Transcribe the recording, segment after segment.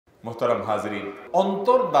মোহতারাম হাজরিন,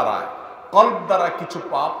 অন্তর দ্বারা কল্ব দ্বারা কিছু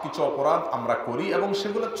পাপ কিছু অপরাধ আমরা করি এবং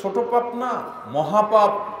সেগুলো ছোট পাপ না,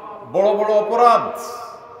 মহাপাপ, বড় বড় অপরাধ।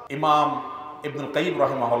 ইমাম ইবনুল কাইয়িম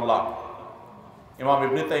রাহিমাহুল্লাহ, ইমাম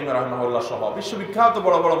ইবনে তাইমিয়া রাহিমাহুল্লাহ সহ বিশ্ববিখ্যাত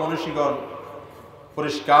বড় বড় মনীষীগণ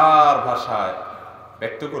পরিষ্কার ভাষায়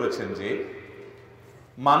ব্যক্ত করেছেন যে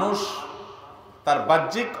মানুষ তার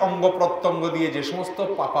বাহ্যিক অঙ্গ প্রত্যঙ্গ দিয়ে যে সমস্ত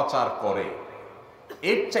পাপাচার করে,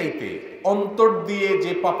 এর চাইতে অন্তর দিয়ে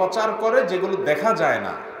যে পাপাচার করে যেগুলো দেখা যায়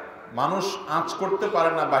না, মানুষ আঁচ করতে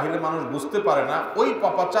পারে না, বাহিরে মানুষ বুঝতে পারে না, ওই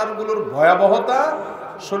পাপাচারগুলোর ভয়াবহতা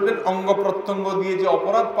শরীরের অঙ্গ প্রত্যঙ্গ দিয়ে যে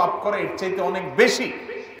অপরাধ পাপ করে এর চাইতে অনেক বেশি।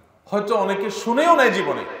 হয়তো অনেকে শুনেও নেয়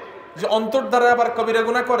জীবনে যে অন্তর দ্বারা আবার কবিরা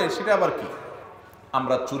গুনাহ করে, সেটা আবার কি?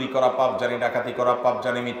 আমরা চুরি করা পাপ জানি, ডাকাতি করা পাপ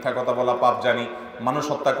জানি, মিথ্যা কথা বলা পাপ জানি, মানুষ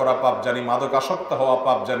হত্যা করা পাপ জানি, মাদক আসক্ত হওয়া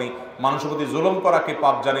পাপ জানি, মানুষের প্রতি জুলুম করাকে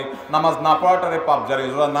পাপ জানি, নামাজ না পড়াটাকে পাপ জানি,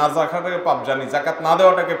 রোজা না রাখাটাকে পাপ জানি, যাকাত না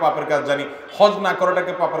দেওয়াটাকে পাপের কাজ জানি, হজ না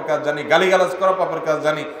করাটাকে পাপের কাজ জানি, গালিগালাজ করা পাপের কাজ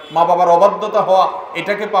জানি, মা বাবার অবাধ্যতা হওয়া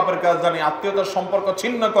এটাকে পাপের কাজ জানি, আত্মীয়তার সম্পর্ক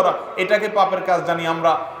ছিন্ন করা এটাকে পাপের কাজ জানি।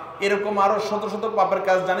 আমরা এরকম আরো শত শত পাপের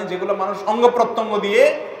কাজ জানি যেগুলো মানুষ অঙ্গ প্রত্যঙ্গ দিয়ে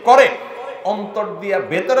করে, অন্তর দিয়া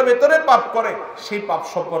ভেতরে ভেতরে পাপ করে, সেই পাপ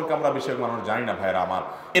সম্পর্কে আমরা বেশিরভাগ মানুষ জানি না। ভাইরা আমার,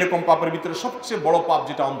 এরকম পাপের ভিতরে সবচেয়ে বড় পাপ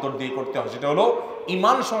যেটা অন্তর দিয়ে করতে হয় সেটা হলো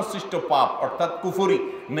ঈমান সংশ্লিষ্ট পাপ, অর্থাৎ কুফরি,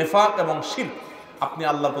 নেফাক এবং শিরক। আপনি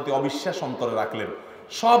আল্লাহর প্রতি অবিশ্বাস অন্তরে রাখলেন,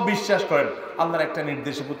 সব বিশ্বাস করেন, আল্লাহর একটা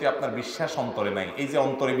নির্দেশের প্রতি আপনার বিশ্বাস অন্তরে নাই। এই যে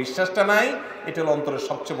অন্তরে বিশ্বাসটা নাই, এটা হলো অন্তরের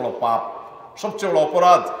সবচেয়ে বড় পাপ, সবচেয়ে বড়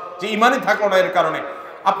অপরাধ, যে ঈমানই থাকলো না। এর কারণে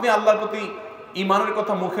আপনি আল্লাহর প্রতি ঈমানের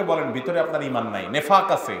কথা মুখে বলেন, ভিতরে আপনার ঈমান নাই, নেফাক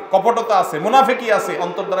আছে, কপটতা আছে, মুনাফিকি আছে,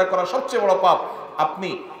 অন্তর দ্বারা করা সবচেয়ে বড় পাপ। আপনি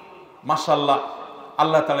মাশাআল্লাহ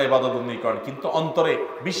আল্লাহ তাআলা ইবাদত বন্দেগী করেন, কিন্তু অন্তরে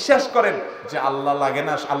বিশ্বাস করেন যে আল্লাহ লাগে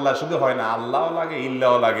না, আল্লাহ শুধু হয় না, আল্লাহও লাগে,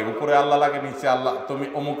 ইল্লাহও লাগে, উপরে আল্লাহ লাগে, নিচে আল্লাহ তুমি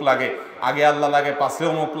অমুক লাগে, আগে আল্লাহ লাগে, পাশে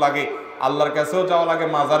অমুক লাগে, আল্লাহর কাছেও যাওয়া লাগে,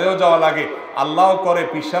 মাজারেও যাওয়া লাগে, আল্লাহও করে,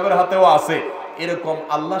 পিসাবের হাতেও আছে। এরকম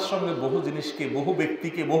আল্লাহর সঙ্গে বহু জিনিসকে, বহু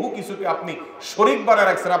ব্যক্তিকে, বহু কিছুকে আপনি শরীক বানায়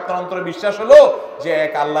রাখছেন। আপনার অন্তরে বিশ্বাস হলো যে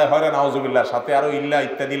এক আল্লাহ হয় না, নাউজুবিল্লাহ, সাথে আরো ইল্লাহ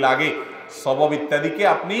ইত্যাদি লাগে, সবব ইত্যাদিকে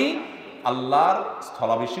আপনি আল্লাহর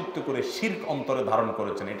স্থলাভিষিক্ত করে শিরক অন্তরে ধারণ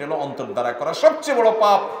করেছেন। এটা হলো অন্তর দ্বারা করা সবচেয়ে বড়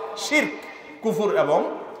পাপ, শিরক, কুফর এবং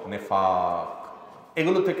নেফাক।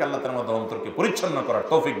 এগুলো থেকে আল্লাহ তাআলা আমাদের অন্তরকে পরিচ্ছন্ন করার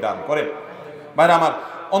তৌফিক দান করেন। ভাইরা আমার,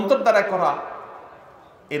 অন্তর দ্বারা করা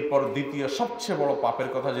এরপর দ্বিতীয় সবচেয়ে বড় পাপের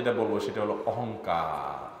কথা যেটা বলবো সেটা হলো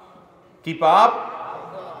অহংকার। কি পাপ?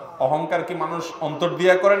 অহংকার। কি মানুষ অন্তর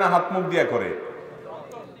দিয়া করে না হাত মুখ দিয়া করে?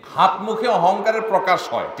 হাত মুখে অহংকারের প্রকাশ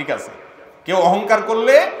হয়, ঠিক আছে, কেউ অহংকার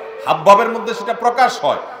করলে হাবভাবের মধ্যে সেটা প্রকাশ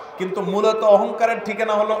হয়, কিন্তু মূলত অহংকারের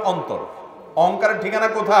ঠিকানা হলো অন্তর। অহংকারের ঠিকানা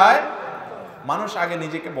কোথায়? মানুষ আগে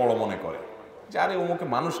নিজেকে বড় মনে করে যে আরে অমুকে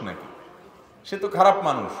মানুষ নাকি, সে তো খারাপ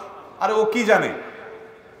মানুষ, আরে ও কি জানে।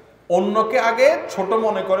 অন্যকে আগে ছোট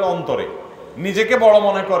মনে করে অন্তরে, নিজেকে বড়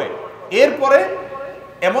মনে করে, এরপরে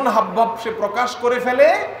এমন হাবভাব সে প্রকাশ করে ফেলে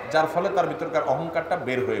যার ফলে তার ভিতরকার অহংকারটা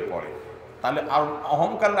বের হয়ে পড়ে। তাহলে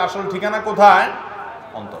অহংকারের আসল ঠিকানা কোথায়?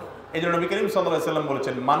 অন্তর। এই জন্য নবী করিম সাল্লাল্লাহু আলাইহি ওয়াসাল্লাম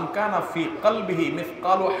বলেছেন, মান কানা ফি কলবিহি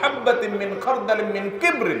মিসকালু হাববাতিন মিন খারদালিন মিন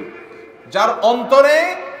কিবরিন, যার অন্তরে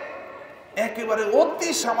একেবারে অতি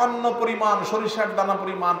সামান্য পরিমাণ, সরিষার দানা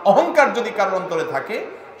পরিমাণ অহংকার যদি কারোর অন্তরে থাকে,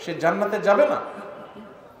 সে জান্নাতে যাবে না।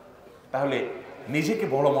 তাহলে নিজেকে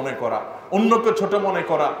বড় মনে করা, অন্যকে ছোট মনে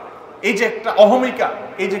করা, এই যে একটা অহমিকা,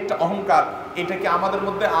 এই যে একটা অহংকার, এটা কি আমাদের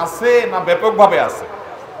মধ্যে আছে না ব্যাপকভাবে আছে?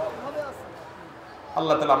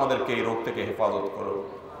 আল্লাহ তাআলা আমাদেরকে এই রোগ থেকে হেফাজত করুন।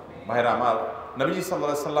 ভাইরা আমার, নবীজি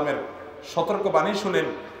সাল্লাল্লাহু আলাইহি সাল্লামের সতর্ক বাণী শুনেন,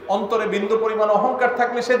 অন্তরে বিন্দু পরিমাণ অহংকার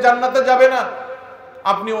থাকলে সে জান্নাতে যাবে না।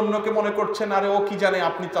 আপনি অন্যকে মনে করছেন আরে ও কি জানে,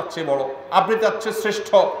 আপনি তার চেয়ে বড়, আপনি তার চেয়ে শ্রেষ্ঠ,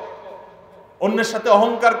 অন্যের সাথে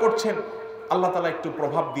অহংকার করছেন। আল্লাহ তাআলা একটু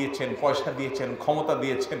প্রভাব দিয়েছেন, পয়সা দিয়েছেন, ক্ষমতা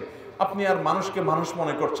দিয়েছেন, আপনি আর মানুষকে মানুষ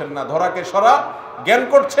মনে করছেন না, ধরাকে সরা জ্ঞান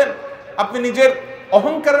করছেন, আপনি নিজের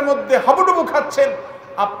অহংকারের মধ্যে হাবুডুবু খাচ্ছেন।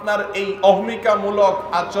 আপনার এই অহমিকামূলক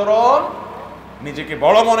আচরণ, নিজেকে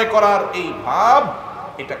বড় মনে করার এই ভাব,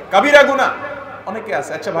 এটা কাবিরা গুনাহ। অনেকে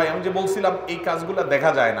আছে, আচ্ছা ভাই আমি যে বলছিলাম এই কাজগুলো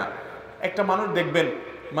দেখা যায় না, একটা মানুষ দেখবেন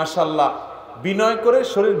মাশাআল্লাহ বিনয় করে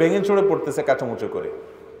শরীর ভেঙে চড়ে পড়তেছে কাঁচামুচো করে,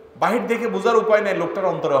 বাহির দেখে বোঝার উপায় নাই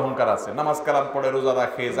লোকটার অন্তরে অহংকার আছে, নামাজ কালাম পড়ে, রোজা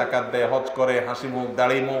রাখে, যাকাত দেয়, হজ করে, হাসি মুখ,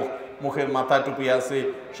 দাড়ি মুখ, মুখের মাথায় টুপি আছে,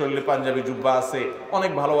 শরীরে পাঞ্জাবি জুব্বা আছে,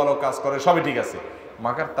 অনেক ভালো ভালো কাজ করে, সবই ঠিক আছে,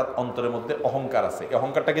 মাগার তার অন্তরের মধ্যে অহংকার আছে। এই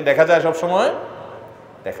অহংকারটা কি দেখা যায়? সব সময়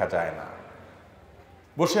দেখা যায় না।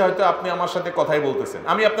 বসে হয়তো আপনি আমার সাথে কথাই বলতেছেন,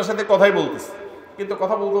 আমি আপনার সাথে কথাই বলতেছি, কিন্তু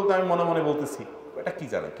কথা বলতে বলতে আমি মনে মনে বলতেছি এটা কি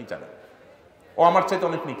জানে, কি জানে, ও আমার চাইতে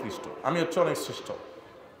অনেক নিকৃষ্ট, আমি হচ্ছে অনেক শ্রেষ্ঠ।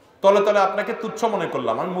 তলে তলে আপনাকে তুচ্ছ মনে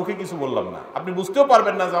করলাম, আমি মুখে কিছু বললাম না, আপনি বুঝতেও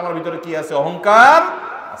পারবেন না যে আমার ভিতরে কি আছে, অহংকার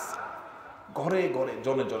আছে। ঘরে ঘরে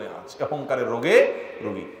জনে জনে আছে, অহংকারের রোগে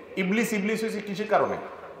রোগী। ইবলিস হয়েছে কিসের কারণে?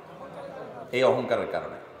 এই অহংকারের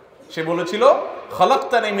কারণে। সে বলেছিল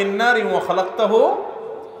খালাকতানি মিন নারিন ওয়া খালাকতাহু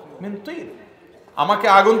মিন তিন, আমাকে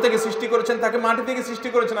আগুন থেকে সৃষ্টি করেছেন, তাকে মাটি থেকে সৃষ্টি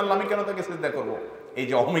করেছেন, আল্লাহ আমি কেন তাকে সিজদা করব? এই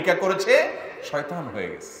যে অহমিকা করেছে, শয়তান হয়ে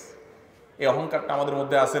গেছে। এই অহংকারটা আমাদের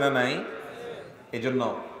মধ্যে আছে না নাই? এই জন্য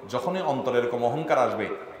যখনই অন্তরে এরকম অহংকার আসবে,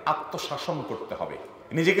 আত্মশাসন করতে হবে,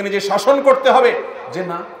 নিজেকে নিজে শাসন করতে হবে যে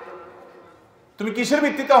না, তুমি কিসের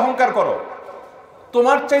ভিত্তিতে অহংকার করো?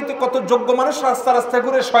 তোমার চাইতে কত যোগ্য মানুষ রাস্তা রাস্তা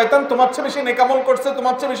ঘুরে, শয়তান তোমার চেয়ে বেশি নেকামল করছে,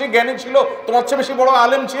 তোমার চেয়ে বেশি জ্ঞানী ছিল, তোমার চেয়ে বেশি বড়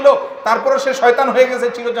আলেম ছিল, তারপরে সে শয়তান হয়ে গেছে,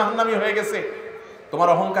 চির জাহান্নামী হয়ে গেছে। তোমার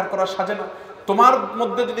অহংকার করা সাজে না। তোমার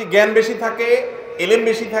মধ্যে যদি জ্ঞান বেশি থাকে, এলেম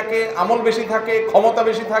বেশি থাকে, আমল বেশি থাকে, ক্ষমতা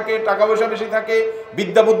বেশি থাকে, টাকা পয়সা বেশি থাকে,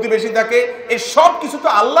 বিদ্যা বুদ্ধি বেশি থাকে, এই সব কিছু তো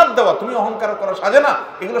আল্লাহর দেওয়া, তুমি অহংকার করা সাজে না।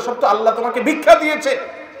 এগুলো সব তো আল্লাহ তোমাকে ভিক্ষা দিয়েছে।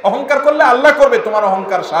 অহংকার করলে আল্লাহ করবে, তোমার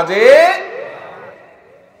অহংকার সাজে।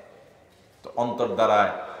 তো অন্তর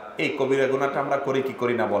দ্বারায় এই কবিরা গুনাহটা আমরা করি কি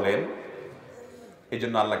করি না বলেন? এই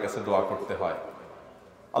জন্য আল্লাহর কাছে দোয়া করতে হয়,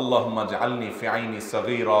 আল্লাহুম্মা জাআলনি ফি আইনি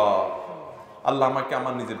সগীরা, আল্লাহ আমাকে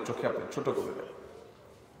আমার নিজের চোখে আপনি ছোট করে দেন,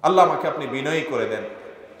 আল্লাহ আমাকে আপনি বিনয়ী করে দেন,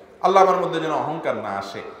 আল্লাহ আমার মধ্যে যেন অহংকার না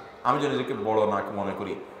আসে, আমি যেন নিজেকে বড় না মনে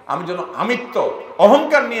করি, আমি যেন আমিত্ব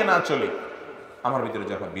অহংকার নিয়ে না চলি, আমার ভিতরে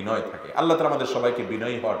যেন বিনয় থাকে। আল্লাহ তাআলা আমাদের সবাইকে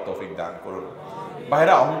বিনয়ী হওয়ার তৌফিক দান করুন।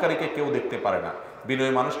 ভাইরা, অহংকারীকে কেউ দেখতে পারে না,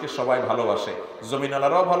 বিনয়ী মানুষকে সবাই ভালোবাসে,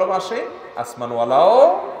 জমিনওয়ালারাও ভালোবাসে, আসমানওয়ালাও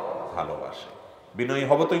ভালোবাসে। বিনয়ী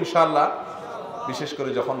হব তো ইনশাআল্লাহ। বিশেষ করে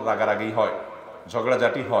যখন রাগারাগি হয়,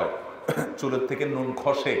 ঝগড়াঝাটি হয়, চুলের থেকে নুন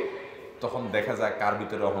খসে, তখন দেখা যায় কার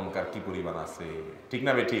ভিতরে অহংকার কি পরিমাণ আছে। ঠিক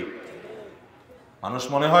না বেঠিক? মানুষ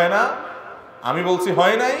মনে হয় না, আমি বলছি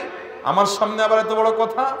হয় নাই, আমার সামনে আবার এত বড়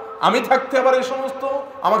কথা, আমি থাকতে আবার এই সমস্ত,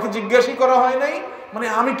 আমাকে জিজ্ঞাসা করা হয় নাই, মানে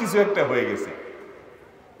আমি কিছু একটা হয়ে গেছি।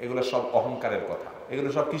 এগুলো সব অহংকারের কথা। এগুলো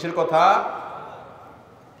সব কিসের কথা?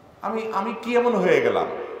 আমি কি এমন হয়ে গেলাম?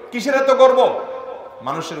 কিসের এত গর্ব?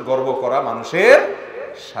 মানুষের গর্ব করা মানুষের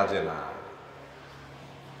সাজে না।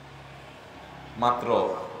 মাত্র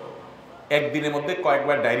একদিনের মধ্যে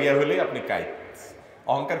কয়েকবার ডায়রিয়া হলে আপনি কাইত।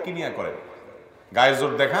 অহংকার কি নিয়ে করেন? গায়ে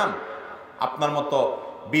জোর দেখান, আপনার মতো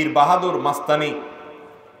বীর বাহাদুর মাস্তানি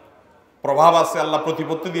প্রভাব আছে, আল্লাহ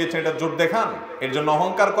প্রতিপত্তি দিয়েছে, এটা জোর দেখান, এর জন্য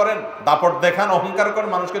অহংকার করেন, দাপট দেখান, অহংকার করেন,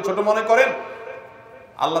 মানুষকে ছোট মনে করেন।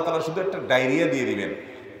 আল্লাহ তাআলা শুধু একটা ডায়রিয়া দিয়ে দিবেন,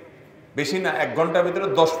 বেশি না, 1 ঘন্টার ভিতরে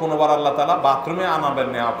 10-15 বার আল্লাহ তাআলা বাথরুমে আনাবেন,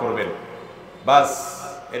 নেওয়া করবেন, বাস।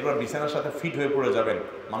 এরপর বিছানার সাথে ফিট হয়ে পড়ে যাবেন,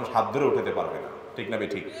 মানুষ হাত ধরে উঠাতে পারবে না। ঠিক না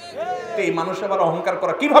বেঠিক? তো এই মানুষ আবার অহংকার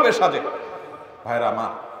করা কিভাবে সাজে? ভাইরা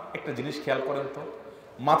আমার, একটা জিনিস খেয়াল করেন তো,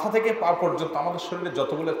 মাথা থেকে পা পর্যন্ত আমাদের শরীরে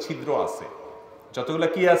যতগুলো ছিদ্র আছে, যতগুলো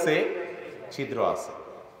কি আছে? ছিদ্র আছে।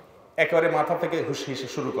 একেবারে মাথা থেকে হুসে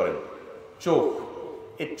শুরু করেন, চোখ,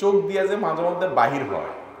 এই চোখ দিয়ে যে মাঝে মধ্যে বাহির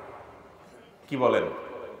হয়, কি বলেন?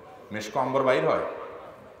 মেশকো আম্বর বাহির হয়,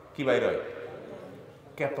 কি বাহির হয়?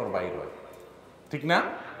 কেতর বাহির হয়, ঠিক না?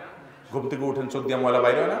 ঘুম থেকে উঠেন, চোখ দিয়ে ময়লা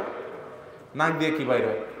বাইর হয় না? নাক দিয়ে কি বাইর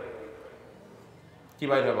হয়? কি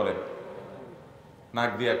বাইর হয় বলেন?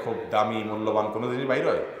 নাক দিয়ে খুব দামি মূল্যবান কোনো জিনিস বাইর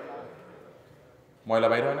হয়? ময়লা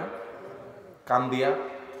বাইর হয় না? কান দিয়া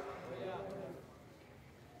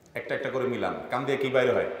একটা একটা করে মিলান, কান দিয়ে কি বাইর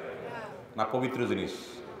হয়? না পবিত্র জিনিস,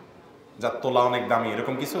 যার তোলা অনেক দামি,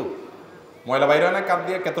 এরকম কিছু ময়লা বাইর হয় না? কান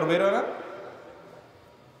দিয়ে কেতর বের হয় না?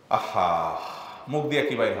 আহা, মুখ দিয়ে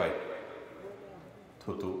কি বাইর হয়?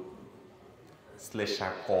 থুতু, শ্লেষা,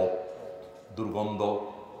 কফ, দুর্গন্ধ,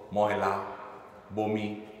 ময়লা, বমি,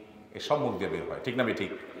 এসব মুখ দিয়ে বের হয়। ঠিক না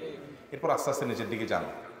বেঠিক? এরপর আস্তে আস্তে নিচের দিকে যান,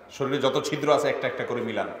 শরীরে যত ছিদ্র আছে একটা একটা করে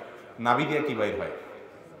মিলান। নাভি দিয়ে কি বাইর হয়?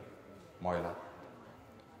 ময়লা।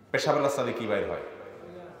 পেশাবের রাস্তা দিয়ে কি বাইর হয়?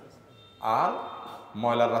 আর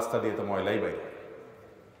ময়লার রাস্তা দিয়ে তো ময়লাই বাইর হয়।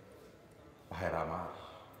 ভাইরা আমার,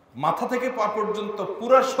 মাথা থেকে পা পর্যন্ত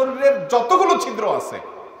পুরো শরীরের যতগুলো ছিদ্র আছে,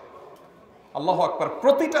 আল্লাহু আকবার,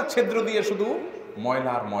 প্রতিটা ছিদ্র দিয়ে শুধু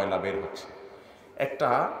ময়লা আর ময়লা বের হচ্ছে। একটা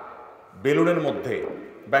বেলুনের মধ্যে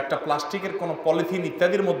বা একটা প্লাস্টিকের কোনো পলিথিন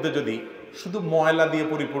ইত্যাদির মধ্যে যদি শুধু ময়লা দিয়ে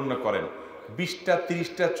পরিপূর্ণ করেন, 20টা,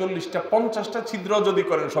 30টা, 40টা, 50টা ছিদ্র যদি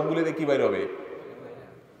করেন, সবগুলোতে কি বাইর হবে?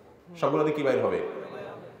 সবগুলোতে কি বাইর হবে?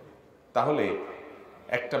 তাহলে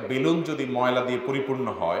একটা বেলুন যদি ময়লা দিয়ে পরিপূর্ণ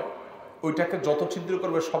হয়, ওইটাকে যত ছিদ্র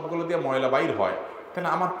করবে সবগুলো দিয়ে ময়লা বাইর হয়, তাহলে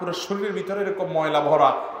আমার পুরো শরীরের ভিতরে এরকম ময়লা ভরা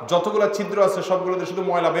যতগুলো ছিদ্র আছে সবগুলোতে শুধু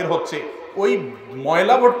ময়লা বের হচ্ছে। ওই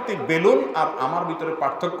ময়লা ভর্তি বেলুন আর আমার ভিতরে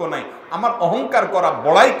পার্থক্য নাই। আমার অহংকার করা,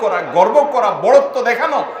 বড়াই করা, গর্ব করা, বড়ত্ব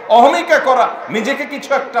দেখানো, অহমিকা করা, নিজেকে কিছু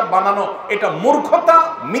একটা বানানো, এটা মূর্খতা,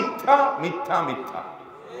 মিথ্যা, মিথ্যা, মিথ্যা।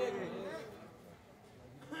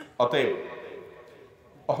 অতএব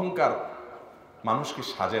অহংকার মানুষকে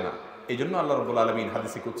সাজে না। এই জন্য আল্লাহ রাব্বুল আলামিন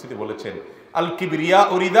হাদিসে কুদসিতে বলেছেন, আল কিবরিয়া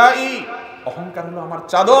উরিদাই, অহংকার হলো আমার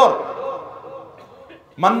চাদর।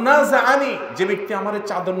 মান নাযাআনি, যে ব্যক্তি আমার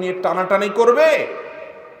চাদর নিয়ে টানাটানি করবে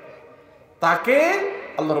তাকে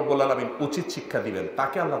আল্লাহ রাব্বুল আলামিন উচিত শিক্ষা দিবেন,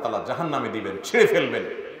 তাকে আল্লাহ তাআলা জাহান্নামে দিবেন, ছেড়ে ফেলবেন।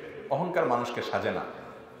 অহংকার মানুষকে সাজে না।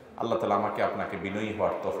 আল্লাহ তাআলা আমাকে আপনাকে বিনয়ী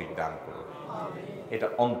হওয়ার তৌফিক দান করুন। এটা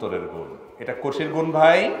অন্তরের গুণ। এটা কোষের গুণ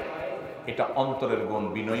ভাই, এটা অন্তরের গুণ,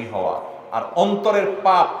 বিনয়ী হওয়া। আর অন্তরের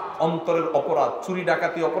পাপ, অন্তরের অপরাধ, চুরি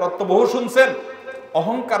ডাকাতি অপরাধ তো বহু শুনছেন।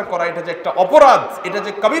 অহংকার করা এটা যে একটা অপরাধ, এটা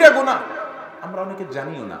যে কবিরা গুনাহ, আমরা অনেকে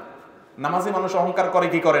জানিও না। নামাজি মানুষ অহংকার করে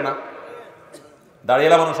কি করে না?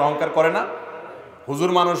 দাঁড়িয়েলা মানুষ অহংকার করে না?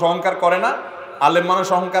 হুজুর মানুষ অহংকার করে না? আলেম মানুষ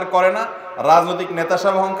অহংকার করে না? রাজনৈতিক নেতা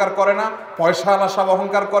সাহেব অহংকার করে না? পয়সাওয়ালা সাহেব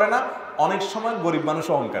অহংকার করে না? অনেক সময় গরিব মানুষ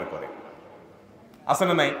অহংকার করে, আছে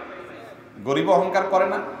না নাই? গরিব অহংকার করে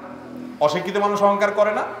না? অশিক্ষিত মানুষ অহংকার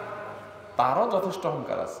করে না? তারও যথেষ্ট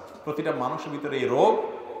অহংকার আছে। প্রতিটা মানুষের ভিতরে এই রোগ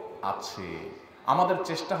আছে। আমাদের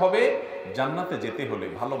চেষ্টা হবে জান্নাতে যেতে হলে,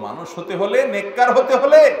 ভালো মানুষ হতে হলে, নেককার হতে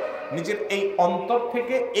হলে নিজের এই অন্তর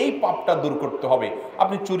থেকে এই পাপটা দূর করতে হবে।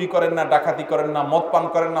 আপনি চুরি করেন না, ডাকাতি করেন না, মদ পান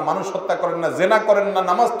করেন না, মানুষ হত্যা করেন না, জেনা করেন না,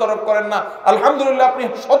 নামাজ তরক করেন না, আলহামদুলিল্লাহ আপনি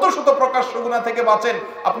শত শত প্রকাশ্য গুনাহ থেকে বাঁচেন,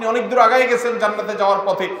 আপনি অনেক দূর আগায় গেছেন জান্নাতে যাওয়ার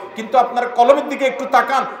পথে। কিন্তু আপনার কলমের দিকে একটু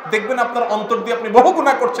তাকান, দেখবেন আপনার অন্তর দিয়ে আপনি বহু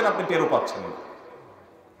গুনাহ করছেন, আপনি টেরও পাচ্ছেন না।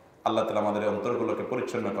 আল্লাহ তাআলা আমাদের অন্তরগুলোকে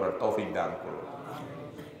পরিচ্ছন্ন করার তৌফিক দান করুন।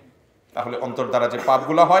 তাহলে অন্তর দ্বারা যে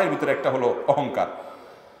পাপগুলো হয়, এর ভিতরে একটা হলো অহংকার।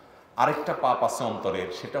 আরেকটা পাপ আছে অন্তরের,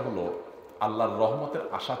 সেটা হলো আল্লাহর রহমতের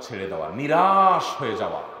আশা ছেড়ে দেওয়া, নিরাশ হয়ে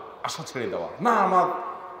যাওয়া, আশা ছেড়ে দেওয়া। না, আমার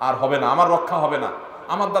আর হবে না, আমার রক্ষা হবে না,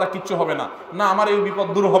 আমার দ্বারা কিচ্ছু হবে না, না আমার এই বিপদ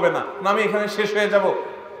দূর হবে না, না আমি এখানে শেষ হয়ে যাব।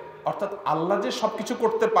 অর্থাৎ আল্লাহ যে সবকিছু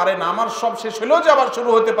করতে পারে না, আমার সব শেষ হলেও যে আবার শুরু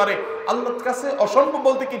হতে পারে, আল্লাহর কাছে অসম্ভব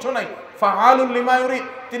বলতে কিছু নাই। ফাআলুল লিমা ইউরিদ,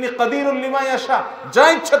 তিনি কাদিরুল লিমা ইয়াশা, যা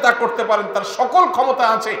ইচ্ছা তা করতে পারেন, তার সকল ক্ষমতা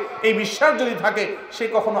আছে। এই বিশ্বাস যদি থাকে, সে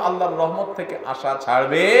কখনো আল্লাহর রহমত থেকে আশা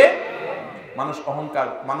ছাড়বে। মানুষ অহংকার,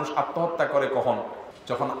 মানুষ আত্মহত্যা করে কখন?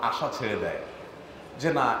 যখন আশা ছেড়ে দেয়, যে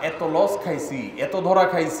না এত লস খাইছি, এত ধরা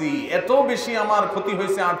খাইছি, এত বেশি আমার ক্ষতি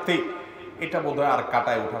হয়েছে আর্থিক, এটা বোধহয় আর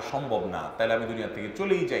কাটায় ওঠা সম্ভব না, তাহলে আমি দুনিয়া থেকে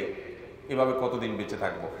চলেই যাই। এভাবে কতদিন বেঁচে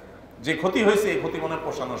থাকবো? যে ক্ষতি হয়েছে এই ক্ষতি মনে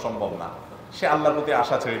পোষানো সম্ভব না। সে আল্লাহর প্রতি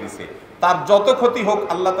আশা ছেড়ে দিছে। তার যত ক্ষতি হোক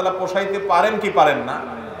আল্লাহ তাআলা পোষাইতে পারেন কি পারেন না?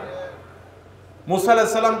 মুসা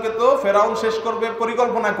আলাইহিস সালামকে তো ফেরাউন শেষ করবে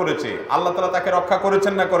পরিকল্পনা করেছে, আল্লাহ তাআলা তাকে রক্ষা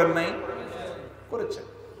করেছেন না করেন নাই? করেছেন।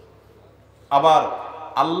 আবার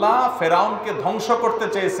আল্লাহ ফেরাউনকে ধ্বংস করতে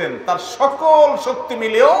চেয়েছেন, তার সকল শক্তি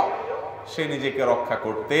মিলেও সে নিজেকে রক্ষা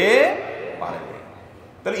করতে পারেনি।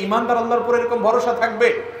 তাহলে ঈমানদার আল্লাহর উপর এরকম ভরসা থাকবে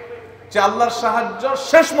যে আল্লাহর সাহায্য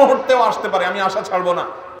শেষ মুহূর্তেও আসতে পারে, আমি আশা ছাড়বো না।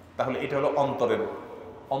 তাহলে এটা হলো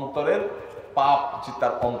অন্তরের পাপ, যে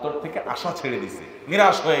তার অন্তর থেকে আশা ছেড়ে দিছে,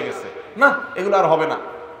 নিরাশ হয়ে গেছে, না এগুলো আর হবে না।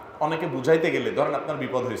 অনেকে বুঝাইতে গেলে, ধরেন আপনার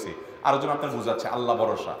বিপদ হয়েছে, আরেকজন আপনার বুঝাচ্ছে আল্লাহ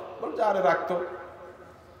ভরসা, বলছে আরে রাখতো।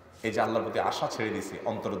 এই যে আল্লাহর প্রতি আশা ছেড়ে দিছে,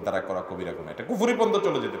 অন্তরের দ্বারা করা কবিরা গুনাহ, এটা কুফরি পর্যন্ত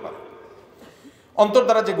চলে যেতে পারে। অন্তর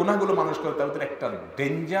দ্বারা যে গুনাহগুলো মানুষ করে, তার ভিতরে একটা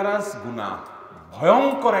ডেঞ্জারাস গুনাহ,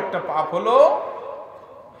 ভয়ঙ্কর একটা পাপ হলো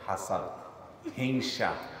হাসাদ, হিংসা।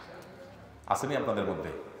 আসেনি আপনাদের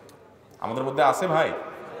মধ্যে? আমাদের মধ্যে আছে ভাই।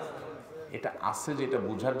 এটা আছে, যে এটা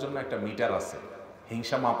বোঝার জন্য একটা মিটার আছে।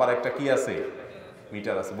 হিংসা মাপার একটা কি আছে?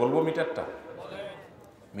 মিটার আছে। বলবো মিটারটা?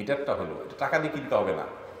 মিটারটা হলো, এটা টাকা দিয়ে কিনতে হবে না,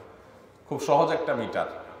 খুব সহজ একটা মিটার।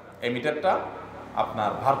 এই মিটারটা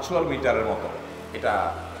আপনার ভার্চুয়াল মিটারের মতো, এটা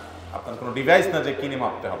আপনার কোনো ডিভাইস না যে কিনে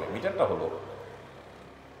মাপতে হবে। মিটারটা হলো,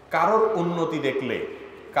 কারোর উন্নতি দেখলে,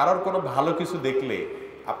 কারোর কোনো ভালো কিছু দেখলে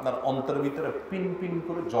আপনার অন্তরের ভিতরে পিন পিন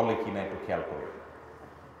করে জ্বলে কিনা একটু খেয়াল করবেন।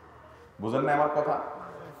 বুঝেন না আমার কথা?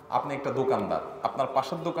 আপনি একটা দোকানদার, আপনার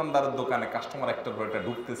পাশের দোকানদারের দোকানে কাস্টমার একটা পর একটা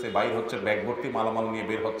ঢুকতেছে, বাইর হচ্ছে, ব্যাগ ভর্তি মালামাল নিয়ে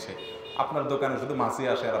বের হচ্ছে, আপনার দোকানে শুধু মাছি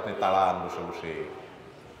আসে আর আপনি তাড়ান বসে বসে।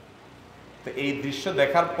 তো এই দৃশ্য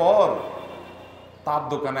দেখার পর তার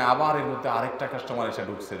দোকানে আবার এর মধ্যে আরেকটা কাস্টমার এসে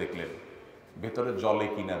ঢুকছে, দেখলেন ভেতরে জলে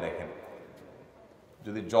কিনা দেখেন।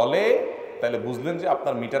 যদি জলে, তাহলে বুঝলেন যে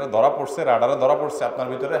আপনার মিটারে ধরা পড়ছে, রাডারে ধরা পড়ছে, আপনার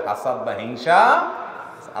ভিতরে হাসাদ বা হিংসা।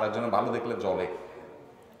 আরেকজনের ভালো দেখলে জলে।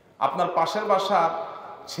 আপনার পাশের বাসার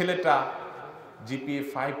ছেলেটা জিপিএ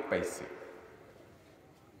 5 পাইছে,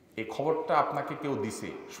 এই খবরটা আপনাকে কেউ দিছে,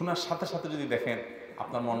 শোনার সাথে সাথে যদি দেখেন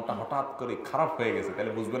আপনার মনটা হঠাৎ করে খারাপ হয়ে গেছে,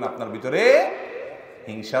 তাহলে বুঝবেন আপনার ভিতরে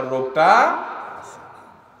হিংসার রোগটা আছে।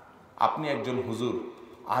 আপনি একজন হুজুর,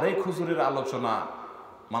 আরেক হুজুরের আলোচনা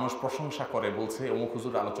মানুষ প্রশংসা করে, বলছে অমুক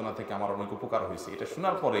হুজুরের আলোচনা থেকে আমার অনেক উপকার হয়েছে, এটা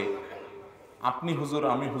শোনার পরে আপনি হুজুর,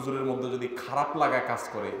 আমি হুজুরের মধ্যে যদি খারাপ লাগা কাজ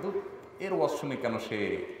করে, এর ওয়াজ শুনে কেন সে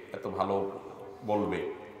এত ভালো বলবে,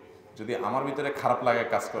 যদি আমার ভিতরে খারাপ লাগা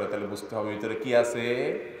কাজ করে, তাহলে বুঝতে হবে ভিতরে কি আছে?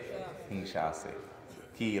 হিংসা আছে।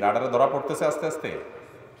 কি রাডারে ধরা পড়তেছে আস্তে আস্তে?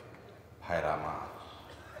 ভাইরা আমার,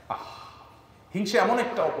 হিংসা এমন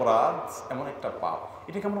একটা অপরাধ, এমন একটা পাপ,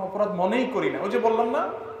 এটাকে আমরা অপরাধ মনেই করি না। ওই যে বললাম না,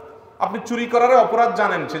 আপনি চুরি করার অপরাধ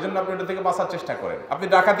জানেন, সেজন্য আপনি এটা থেকে বাঁচার চেষ্টা করেন। আপনি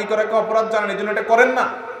ডাকাতি করার অপরাধ জানেন, এই জন্য এটা করেন না।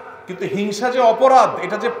 কিন্তু হিংসা যে অপরাধ,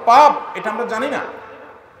 এটা যে পাপ, এটা আমরা জানি না।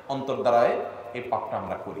 অন্তর দ্বারায় এই পাপটা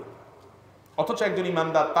আমরা করি। অথচ একজন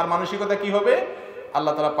ইমানদার, তার মানসিকতা কি হবে?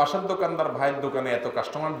 আল্লাহ তাআলা পাশের দোকানদার ভাইয়ের দোকানে এত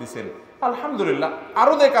কাস্টমার দিচ্ছেন, আলহামদুলিল্লাহ,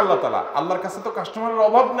 আরো দেখ আল্লাহ তাআলা। আল্লাহর কাছে তো কাস্টমারের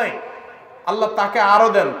অভাব নাই, আল্লাহ তাকে আরো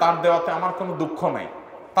দেন, তার দেওয়াতে আমার কোনো দুঃখ নাই,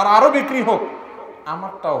 তার আরো বিক্রি হোক,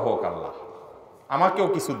 আমারটাও হোক, আল্লাহ আমাকেও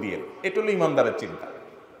কিছু দিয়ে। এটা হলো ইমানদারের চিন্তা।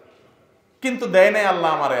 কিন্তু দেয় নাই আল্লাহ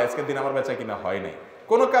আমারে, আজকের দিন আমার বেচা কিনা হয় নাই,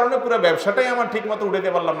 কোনো কারণে পুরো ব্যবসাটাই আমার ঠিক মতো উঠাতে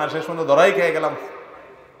পারলাম না, শেষ পর্যন্ত ধরাই খেয়ে গেলাম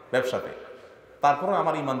ব্যবসাতে। তারপরে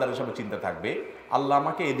আমার ইমানদার হিসাবে চিন্তা থাকবে, আল্লাহ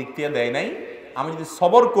আমাকে এদিক দিয়ে দেয় নাই, আমি যদি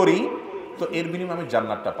সবর করি তো এর বিনিময়ে আমি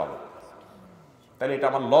জান্নাতটা পাবো, তাহলে এটা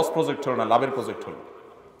আমার লস প্রজেক্ট হলো না, লাভের প্রজেক্ট হলো।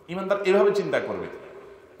 ইমানদার এভাবে চিন্তা করবে।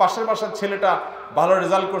 পাশের বাসার ছেলেটা ভালো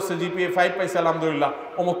রেজাল্ট করছে, জিপিএ 5 পাইছে আলহামদুলিল্লাহ,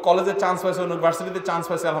 অমুক কলেজে চান্স পাইছে, ইউনিভার্সিটিতে চান্স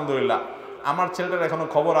পাইছে আলহামদুলিল্লাহ, আমার ছেলেটার এখনো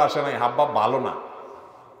খবর আসে নাই, হাবভাব ভালো না।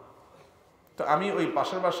 তো আমি ওই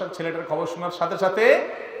পাশের বাসার ছেলেটার খবর শোনার সাথে সাথে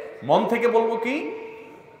মন থেকে বলবো কি,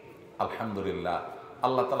 আলহামদুলিল্লাহ,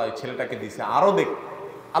 আল্লাহ তাআলা ওই ছেলেটাকে দিছে, আরো দেখ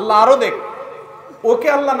আল্লাহ, আরো দেখ। ওকে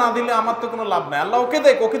আল্লাহ না দিলে আমার তো কোনো লাভ নাই, আল্লাহ ওকে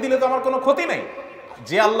দেখ, ওকে দিলে তো আমার কোনো ক্ষতি নাই।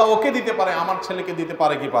 যে আল্লাহ ওকে দিতে পারে, আমার ছেলেকে দিতে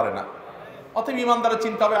পারে কি পারে না? অতএব ইমানদারের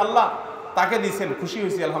চিন্তা হবে, আল্লাহ তাকে দিছেন, খুশি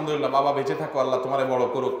হয়েছি আলহামদুলিল্লাহ, বাবা বেঁচে থাকো, আল্লাহ তোমারে বড়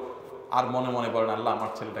করুক। আর মনে মনে বলেন, আল্লাহ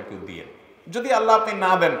আমার ছেলেটাকেও দিয়ে। যদি আল্লাহ আপনি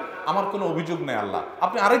না দেন, আমার কোনো অভিযোগ নেই, আল্লাহ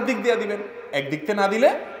আপনি আরেক দিক দিয়ে দিবেন, একদিক থেকে না দিলে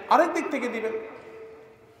আরেক দিক থেকে দিবেন।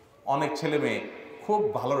 অনেক ছেলে মেয়ে খুব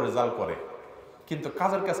ভালো রেজাল্ট করে, কিন্তু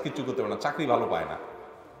কাজের কাজ কিছু করতে পারে না, চাকরি ভালো পায় না।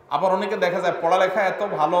 আবার অনেকে দেখা যায় পড়ালেখা এত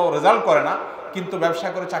ভালো রেজাল্ট করে না, কিন্তু ব্যবসা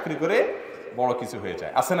করে চাকরি করে বড় কিছু হয়ে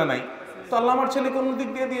যায়, আছে না নাই? তো আল্লাহ আমার ছেলেকে অন্য দিক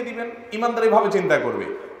দিয়ে দিয়ে দিবেন। ইমানদার এইভাবে চিন্তা করবে।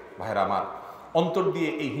 ভাইরা আমার, অন্তর দিয়ে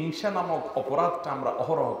এই হিংসা নামক অপরাধটা আমরা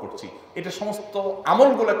অহরহ করছি, এটা সমস্ত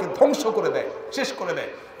আমলগুলোকে ধ্বংস করে দেয়, শেষ করে দেয়।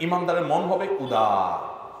 ইমানদারের মন হবে উদার,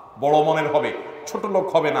 বড় মনের হবে, ছোট লোক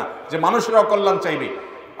হবে না, যে মানুষের অকল্যাণ চাইবে।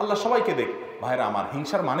 আল্লাহ সবাইকে দেখ। ভাইরা আমার,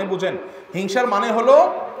 হিংসার মানে বুঝেন? হিংসার মানে হলো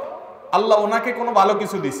আল্লাহ ওনাকে কোনো ভালো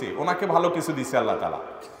কিছু দিছে, ওনাকে ভালো কিছু দিছে আল্লাহ তাআলা,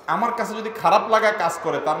 আমার কাছে যদি খারাপ লাগা কাজ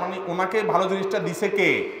করে, তার মানে ওনাকে ভালো জিনিসটা দিছে কে?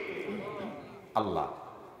 আল্লাহ।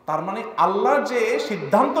 তার মানে আল্লাহ যে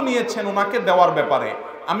সিদ্ধান্ত নিয়েছেন ওনাকে দেওয়ার ব্যাপারে,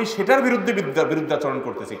 আমি সেটার বিরুদ্ধাচরণ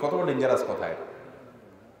করতেছি। কত বড় ডেঞ্জারাস কথা এটা।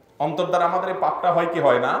 অন্তর দ্বারা আমাদের এই পাপটা হয় কি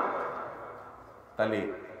হয় না? তাহলে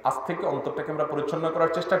আজ থেকে অন্তরটাকে আমরা পরিচ্ছন্ন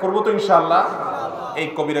করার চেষ্টা করবো তো ইনশাআল্লাহ। এই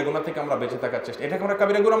কবিরা গুনাহ থেকে আমরা বেঁচে থাকার চেষ্টা। এটাকে আমরা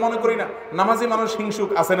কবিরা গুনাহ মনে করি না। নামাজি মানুষ হিংসুক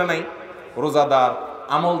আছে না নাই? রোজাদার,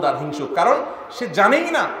 আমলদার হিংসুক, কারণ সে জানেই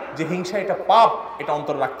না যে হিংসা এটা পাপ, এটা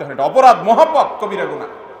অন্তর রাখতে হয়, এটা অপরাধ, মহাপাপ, কবিরা গুনাহ।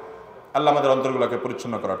 আল্লাহ আমাদের অন্তরগুলোকে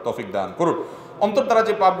পরিচ্ছন্ন করার তৌফিক দান করুন। অন্তর দ্বারা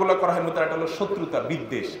যে পাপগুলো করা হয়, এটা হলো শত্রুতা,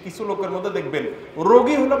 বিদ্বেষ। কিছু লোকের মধ্যে দেখবেন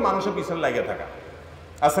রোগী হলো মানুষের পিছনে লাগিয়ে থাকা,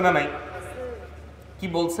 আছে না নাই? কি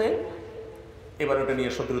বলছে এবার ওটা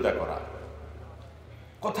নিয়ে শত্রুতা করা,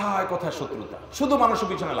 কথায় কথায় শত্রুতা, শুধু মানুষের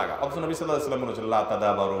পিছনে লাগা। অথচ নবী সাল্লাল্লাহু আলাইহি ওয়াসাল্লাম বলেছেন, লা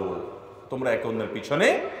তাদাবারু, তোমরা একে অন্যের পিছনে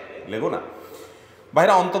লেগো না।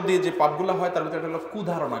 বাইরে অন্তর দিয়ে যে পাপগুলো হয় তার ভিতরে হলো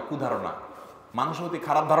কুধারণা। কুধারণা, মানুষের প্রতি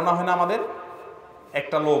খারাপ ধারণা হয় না আমাদের?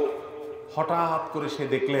 একটা লোক হঠাৎ করে সে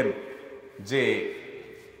দেখলেন যে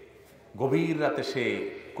গভীর রাতে সে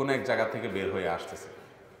কোন এক জায়গা থেকে বের হয়ে আসতেছে।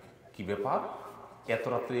 কি ব্যাপার, এত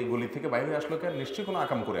রাত্রে এই গলি থেকে বাইরে আসলো কেন? নিশ্চয়ই কোনো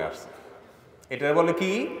আকাম করে আসছে। এটা বলে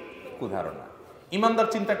কি? কুধারণা। ইমানদার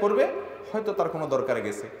চিন্তা করবে, হয়তো তার কোনো দরকারে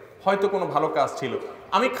গেছে, হয়তো কোনো ভালো কাজ ছিল,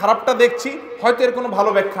 আমি খারাপটা দেখছি, হয়তো এর কোনো ভালো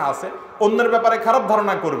ব্যাখ্যা আছে, অন্যের ব্যাপারে খারাপ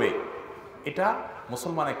ধারণা করবে। এটা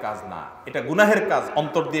মুসলমানের কাজ না, এটা গুনাহের কাজ।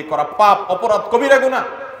 অন্তর দিয়ে করা পাপ, অপরাধ, কবিরা গুনাহ।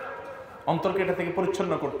 অন্তরকে এটা থেকে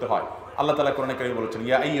পরিচ্ছন্ন করতে হয়। আল্লাহ তাআলা কোরআনে কারীমে বলেছেন,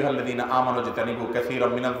 ইয়া আইয়ুহাল্লাযীনা আমানু জিতানিবু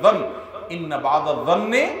কাসীরাম মিনায-যন্ন ইন্না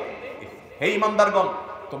বা'দায-যন্নি, হে ঈমানদারগণ,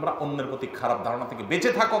 তোমরা অন্যের প্রতি খারাপ ধারণা থেকে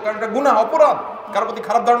বেঁচে থাকো, কারণ এটা গুনাহ, অপরাধ। কারোর প্রতি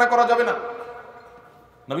খারাপ ধারণা করা যাবে না।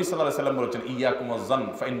 নবী সাল্লাল্লাহু আলাইহি ওয়াসাল্লাম বলেছেন, ইয়াকুমুয-যন্ন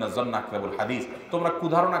ফাইন্নায-যন্না আকযাবুল হাদিস, তোমরা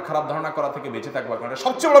কুধারণা, খারাপ ধারণা করা থেকে বেঁচে থাকবা, কারণ এটা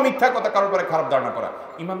সবচেয়ে বড় মিথ্যা কথা, কারোর উপরে খারাপ ধারণা করা।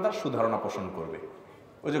 ঈমানদার সুধারণা পোষণ করবে।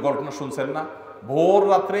 ওই যে ঘটনা শুনছেন না, ভোর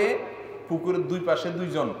রাত্রে পুকুরের দুই পাশে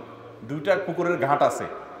দুইটা পুকুরের ঘাট আছে,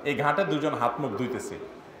 এই ঘাটে দুজন হাত মুখ ধুইতেছে।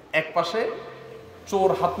 এক পাশে চোর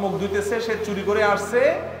হাত মুখ ধুইতেছে, সে চুরি করে আসছে।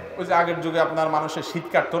 ওই যে আগের যুগে আপনার মানুষের শীত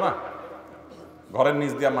কাটতো না, ঘরের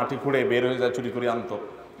নিচ দিয়ে মাটি খুঁড়ে বের হয়ে যায়, চুরি করে আনতো।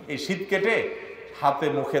 এই শীত কেটে হাতে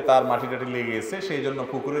মুখে তার মাটি টাটি লেগে গেছে, সেই জন্য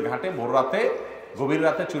পুকুরের ঘাটে ভোর রাতে, গভীর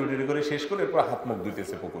রাতে চুরি টুরি করে শেষ করে এরপর হাত মুখ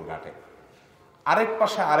ধুইতেছে পুকুর ঘাটে। আরেক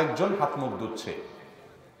পাশে আরেকজন হাত মুখ ধুচ্ছে,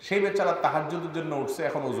 সেই বেচারা তাহাজ্জুদের জন্য উঠছে,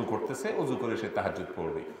 এখন ওযু করতেছে, ওযু করে সে তাহাজ্জুদ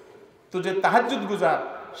পড়বে। তো যে তাহাজ্জুদ গুজার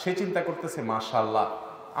সে চিন্তা করতেছে মাশাআল্লাহ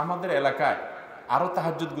আমাদের এলাকায় আরো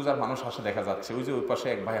তাহাজ্জুদ গুজার মানুষ আসে দেখা যাচ্ছে, ওই যে ওই পাশে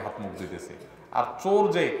এক ভাই হাত মুখ দিতেছে। আর চোর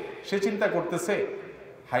যে সে চিন্তা করতেছে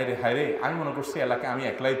হায়রে হায়রে, আমি মনে করছি এলাকায় আমি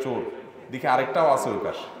একলাই চোর, দেখে আরেকটাও আছে ওই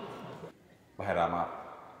পাশে। ভাইরা আমার,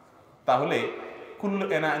 তাহলে কুল্লু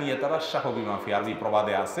এনানিয়া তারা শাহবি মাফি আরবি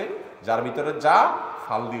প্রবাদে আছে, যার ভিতরে যা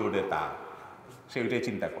ফাল দিয়ে ওঠে তা, সে ওইটাই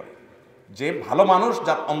চিন্তা করে। যে ভালো মানুষ,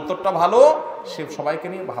 যার অন্তরটা ভালো, সে সবাইকে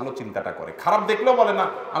নিয়ে ভালো চিন্তাটা করে। খারাপ দেখলেও বলে না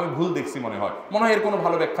আমি ভুল দেখছি, মনে হয় এর কোনো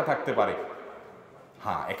ভালো ব্যাখ্যা থাকতে পারে।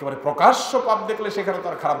 হ্যাঁ, একেবারে প্রকাশ্য পাপ দেখলে সেখানে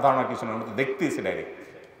তার খারাপ ধারণা কিছু নয়, তো দেখতেইছে ডাইরেক্ট।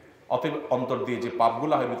 অতএব অন্তর দিয়ে যে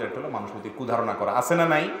পাপগুলো হয় ভিতরে একটা হলো মানুষ প্রতি কুধারণা করা, আছে না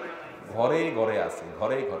নাই? ঘরে ঘরে আছে,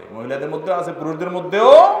 ঘরে ঘরে, মহিলাদের মধ্যেও আছে, পুরুষদের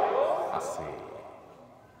মধ্যেও আছে।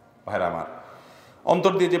 ভাইরা আমার,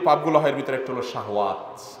 অন্তর দিয়ে যে পাপগুলো হয় ভিতরে একটা হলো শাহওয়াত,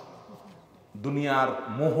 দুনিয়ার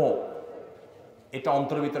মোহ। এটা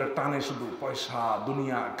অন্তরের ভিতরে টানে, শুধু পয়সা,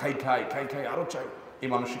 দুনিয়া, খাই খাই খাই খাই আরো চাই, এই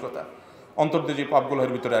মানসিকতা। অন্তর দিয়ে যে পাপগুলো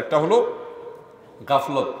হয় ভিতরে একটা হলো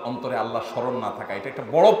গাফলত, অন্তরে আল্লাহ স্মরণ না থাকা, এটা একটা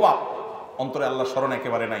বড় পাপ। অন্তরে আল্লাহ স্মরণ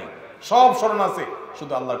একেবারে নাই, সব স্মরণ আছে,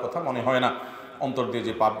 শুধু আল্লাহর কথা মনে হয় না। অন্তর দিয়ে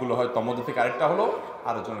যে পাপগুলো হয় তার মধ্যে থেকে আরেকটা হলো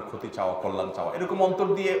আরেকজনের ক্ষতি চাওয়া, কল্যাণ চাওয়া। এরকম অন্তর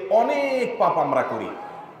দিয়ে অনেক পাপ আমরা করি।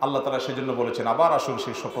 আল্লাহ তাআলা সেজন্য বলেছেন, আবার আসল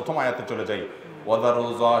শীর্ষ প্রথম আয়াতে চলে যাই, ওয়াদারু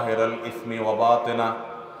যাহিরাল ইসমি ওয়া বাতিনা,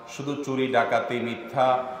 শুধু চুরি, ডাকাতি, মিথ্যা,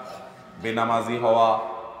 বেনামাজি হওয়া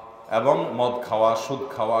এবং মদ খাওয়া, সুদ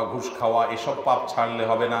খাওয়া, ঘুষ খাওয়া, এসব পাপ ছাড়লে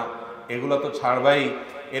হবে না, এগুলো তো ছাড়বাই।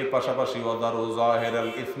 এর পাশাপাশি ওয়াদারু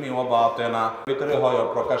যাহিরাল ইসমি ওয়া বাতিনা, ভিতরে হয়,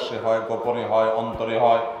 প্রকাশ্যে হয়, গোপনে হয়, অন্তরে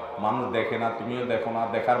হয়, মানুষ দেখে না, তুমিও দেখো না,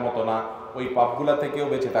 দেখার মতো না, ওই পাপগুলা থেকেও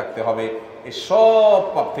বেঁচে থাকতে হবে। এই সব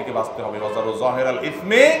পাপ থেকে বাঁচতে হবে। ওয়াদারু যাহিরাল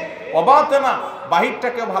ইসমি ওয়া বাতিনা,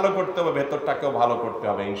 বাহিরটাকেও ভালো করতে হবে, ভেতরটাকেও ভালো করতে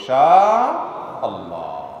হবে ইনশাআল্লাহ।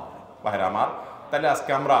 ভাইরা আমার, তাহলে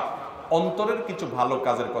আজকে আমরা অন্তরের কিছু ভালো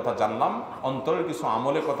কাজের কথা জানলাম, অন্তরের কিছু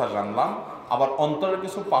আমলের কথা জানলাম, আবার অন্তরের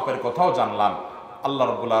কিছু পাপের কথাও জানলাম। আল্লাহ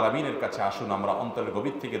রাব্বুল আলামিনের কাছে আসুন আমরা অন্তরের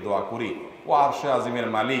গভীর থেকে দোয়া করি। ও আরশে আজিমের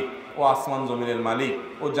মালিক, ও আসমান জমিনের মালিক,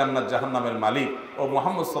 ও জান্নাত জাহান্নামের মালিক, ও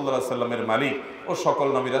মুহাম্মদ সাল্লাল্লাহু আলাইহি সাল্লামের মালিক, ও সকল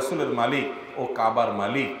নবী রাসূলের মালিক, ও কাবার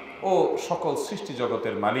মালিক, ও সকল সৃষ্টি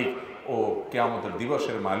জগতের মালিক, ও কিয়ামতের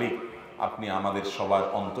দিবসের মালিক, আপনি আমাদের সবার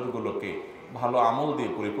অন্তরগুলোকে ভালো আমল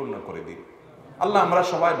দিয়ে পরিপূর্ণ করে দিন। আল্লাহ, আমরা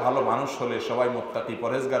সবাই ভালো মানুষ হলে, সবাই মুত্তাকি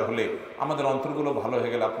পরহেজগার হলে, আমাদের অন্তরগুলো ভালো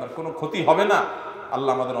হয়ে গেলে আপনার কোনো ক্ষতি হবে না।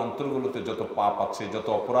 আল্লাহ, আমাদের অন্তরগুলোতে যত পাপ আছে, যত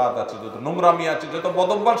অপরাধ আছে, যত নোংরামি আছে, যত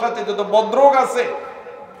বদভ্যাস আছে, যত বদরোগ আছে,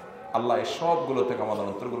 আল্লাহ এই সবগুলো থেকে আমাদের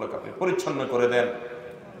অন্তরগুলোকে আপনি পরিচ্ছন্ন করে দেন।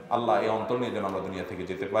 আল্লাহ, এই অন্তর নিয়ে যেন আমরা দুনিয়া থেকে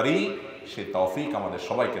যেতে পারি, সেই তৌফিক আমাদের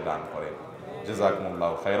সবাইকে দান করেন।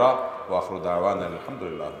 জাযাকুমুল্লাহু খায়রা ওয়া আখিরু দাওয়ানা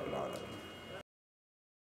আলহামদুলিল্লাহ।